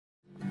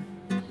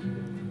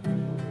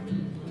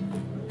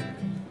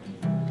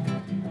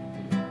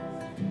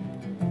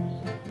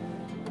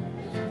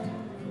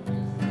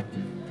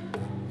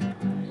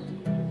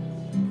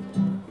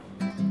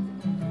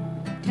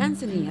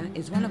Tanzania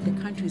is one of the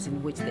countries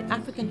in which the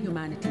African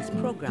Humanities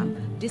Program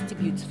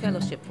distributes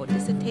fellowship for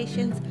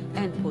dissertations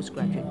and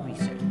postgraduate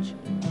research.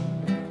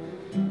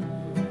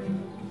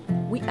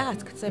 We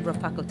asked several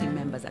faculty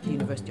members at the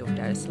University of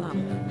Dar es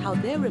Salaam how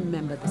they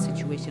remember the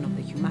situation of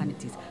the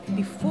humanities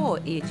before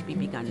AHP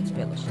began its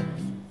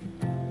fellowships.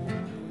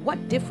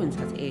 What difference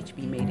has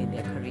AHP made in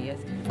their careers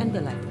and the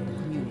life of the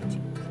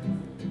community?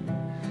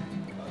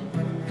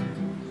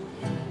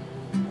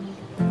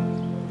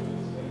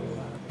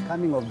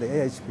 Coming of the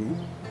AHP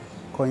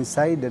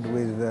coincided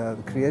with the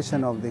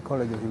creation of the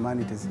College of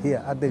Humanities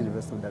here at the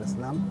University of Dar es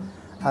Salaam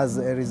as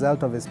a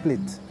result of a split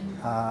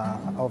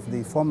of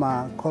the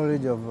former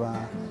College of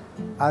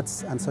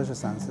Arts and Social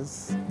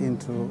Sciences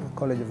into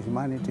College of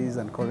Humanities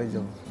and College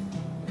of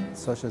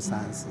Social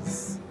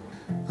Sciences.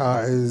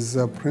 As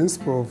a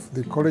principal of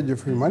the College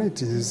of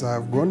Humanities,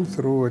 I've gone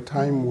through a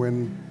time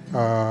when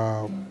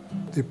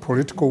the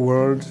political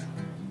world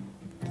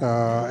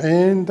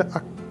and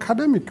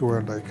academic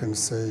world, I can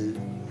say,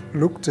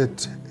 looked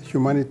at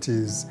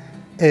humanities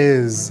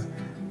as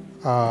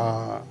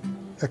a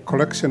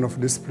collection of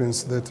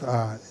disciplines that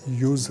are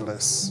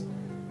useless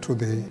to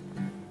the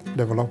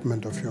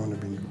development of human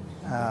beings.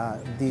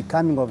 The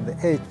coming of the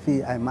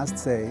AHP, I must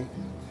say,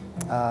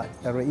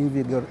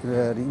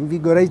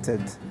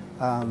 reinvigorated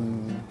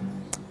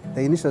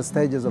the initial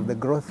stages of the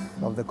growth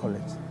of the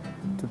college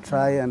to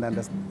try and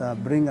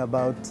bring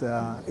about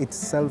its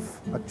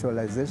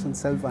self-actualization,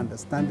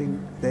 self-understanding.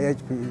 The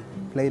AHP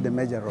played a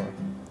major role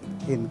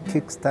in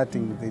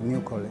kick-starting the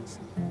new college.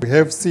 We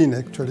have seen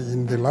actually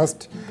in the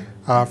last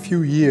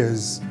few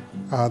years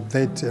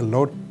that a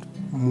lot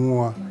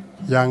more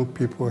young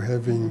people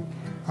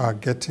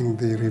getting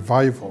the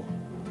revival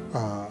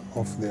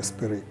of their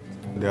spirit.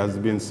 There has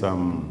been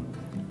some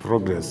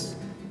progress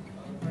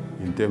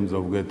in terms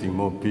of getting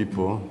more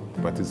people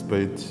to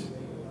participate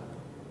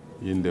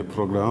in the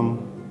program,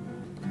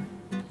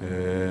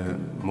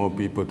 more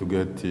people to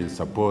get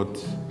support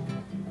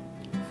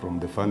from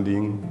the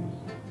funding,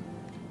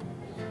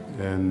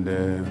 and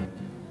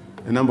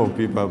a number of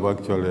people have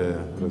actually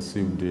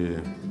received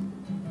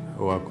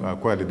or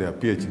acquired their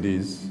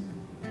PhDs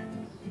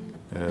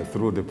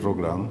through the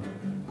program.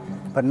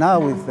 But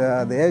now with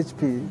the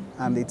AHP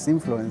and its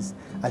influence,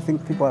 I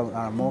think people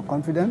are more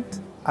confident.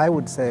 I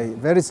would say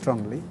very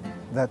strongly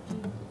that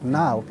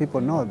now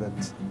people know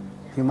that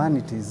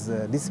humanities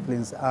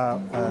disciplines are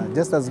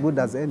just as good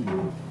as any.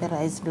 There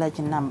is a large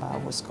number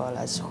of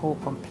scholars who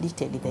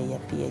completed their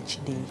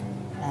PhD,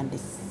 and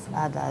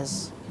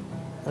others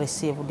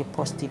received the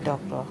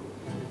postdoctoral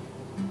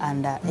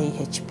under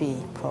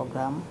AHP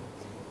program.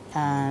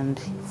 And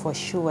for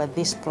sure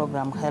this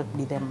program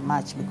helped them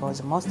much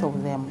because most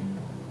of them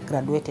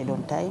graduated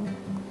on time,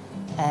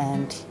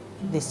 and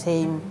the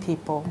same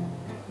people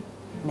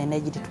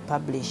managed to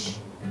publish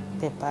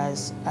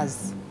papers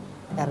as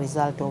a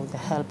result of the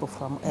help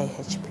from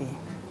AHP.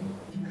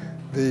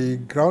 The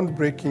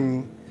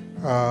groundbreaking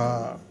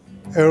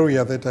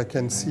area that I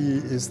can see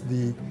is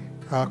the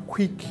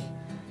quick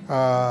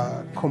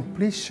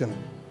completion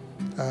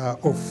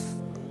of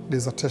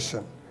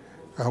dissertation.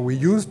 We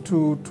used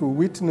to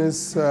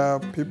witness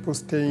people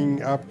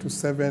staying up to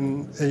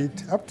 7,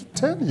 8, up to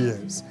 10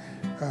 years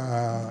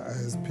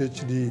as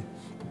PhD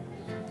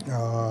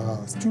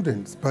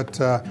students, but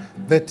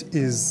that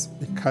is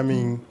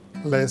becoming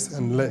less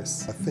and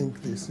less. I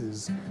think this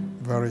is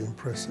very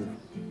impressive.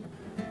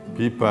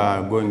 People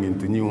are going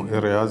into new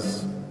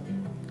areas,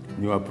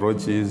 new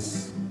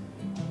approaches,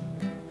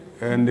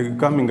 and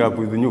coming up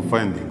with new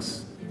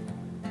findings.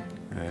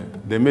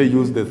 They may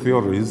use the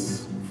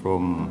theories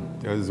from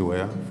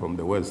elsewhere, from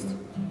the West,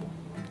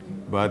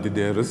 but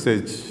the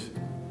research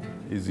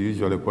is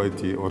usually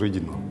quite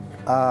original.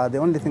 The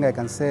only thing I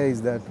can say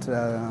is that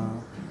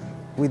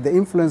with the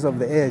influence of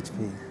the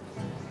AHP,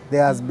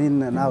 there has been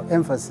now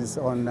emphasis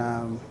on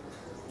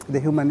the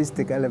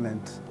humanistic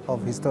element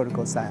of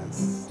historical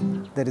science.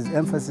 There is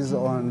emphasis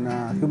on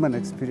human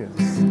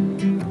experience.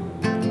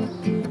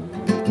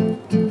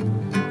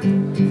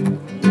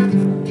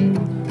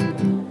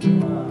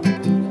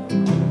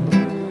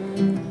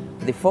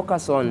 The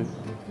focus on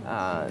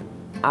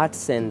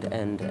arts and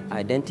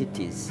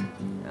identities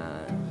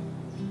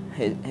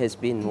has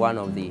been one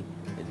of the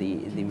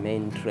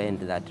main trend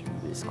that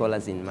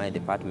scholars in my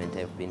department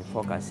have been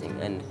focusing.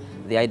 And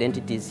the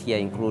identities here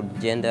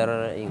include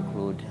gender,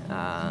 include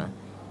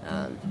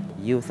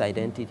youth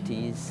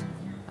identities,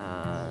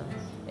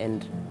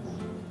 and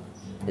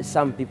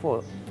some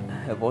people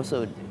have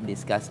also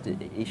discussed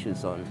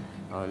issues on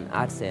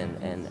arts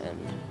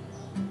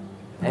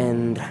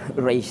and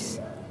race.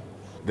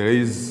 There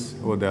is,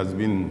 or there has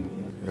been,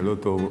 a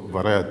lot of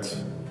variety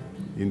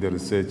in the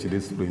research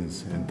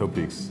disciplines and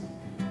topics,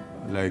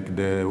 like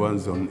the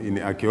ones in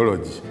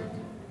archaeology,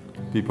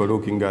 people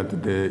looking at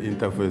the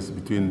interface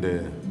between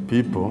the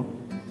people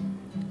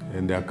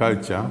and their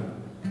culture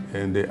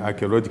and the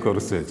archaeological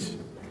research.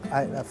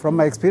 From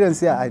my experience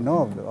here, I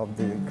know of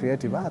the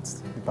creative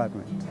arts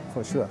department,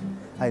 for sure.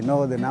 I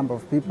know the number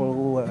of people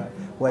who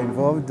were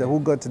involved, who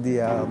got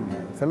the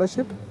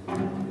fellowship,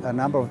 a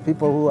number of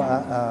people who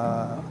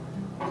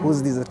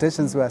whose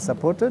dissertations were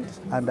supported,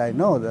 and I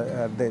know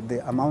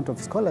the amount of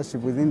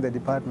scholarship within the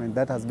department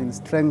that has been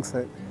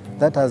strengthened,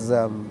 that has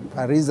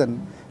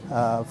arisen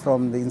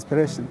from the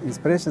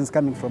inspirations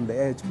coming from the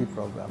AHP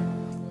program.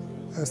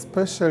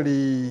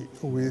 Especially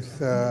with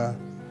the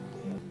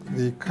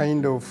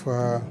kind of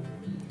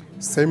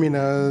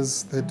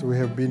seminars that we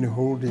have been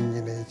holding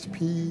in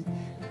AHP,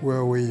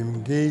 where we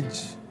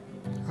engage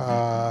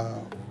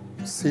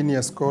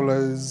senior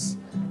scholars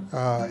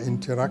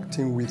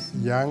interacting with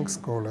young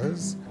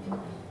scholars.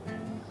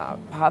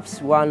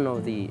 Perhaps one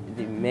of the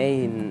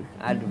main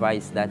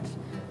advice that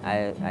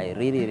I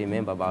really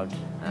remember about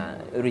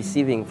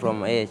receiving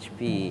from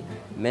AHP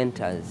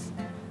mentors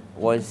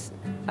was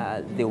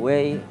the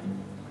way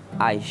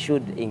I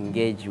should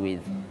engage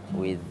with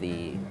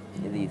the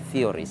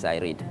theories I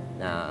read.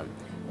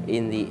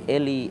 In the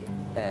early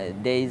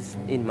days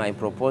in my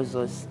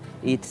proposals,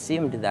 it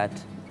seemed that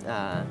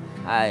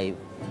I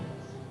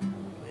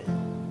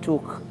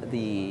took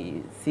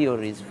the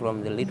theories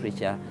from the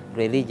literature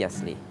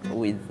religiously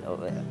with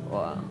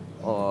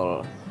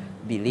or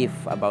belief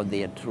about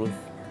their truth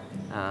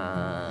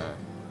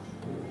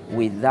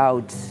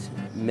without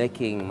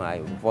making my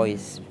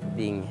voice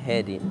being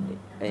heard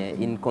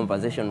in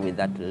conversation with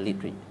that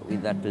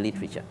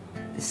literature.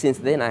 Since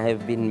then, I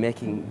have been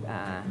making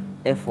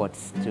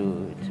efforts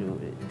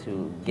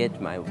to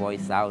get my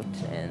voice out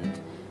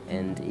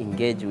and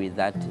engage with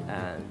that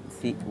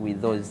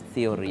with those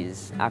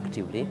theories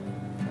actively.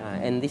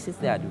 And this is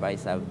the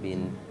advice I've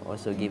been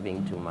also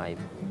giving to my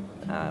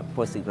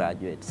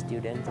postgraduate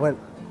students. Well,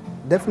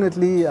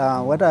 definitely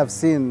what I've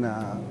seen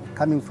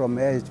coming from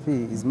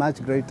AHP is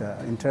much greater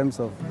in terms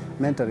of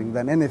mentoring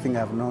than anything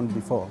I've known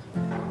before.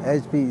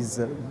 AHP is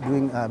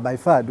by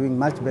far doing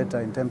much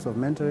better in terms of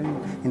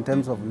mentoring, in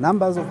terms of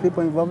numbers of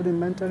people involved in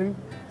mentoring,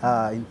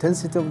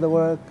 intensity of the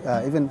work,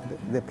 even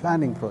the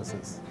planning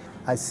process.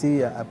 I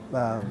see a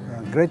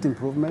great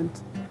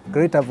improvement,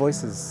 greater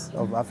voices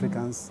of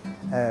Africans,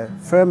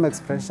 firm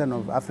expression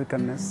of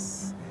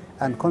Africanness,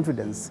 and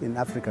confidence in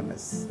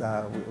Africanness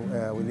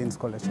within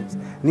scholarships.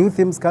 New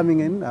themes coming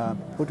in,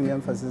 putting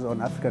emphasis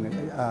on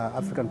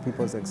African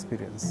people's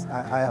experience.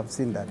 I have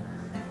seen that.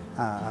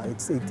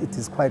 It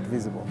is quite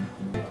visible.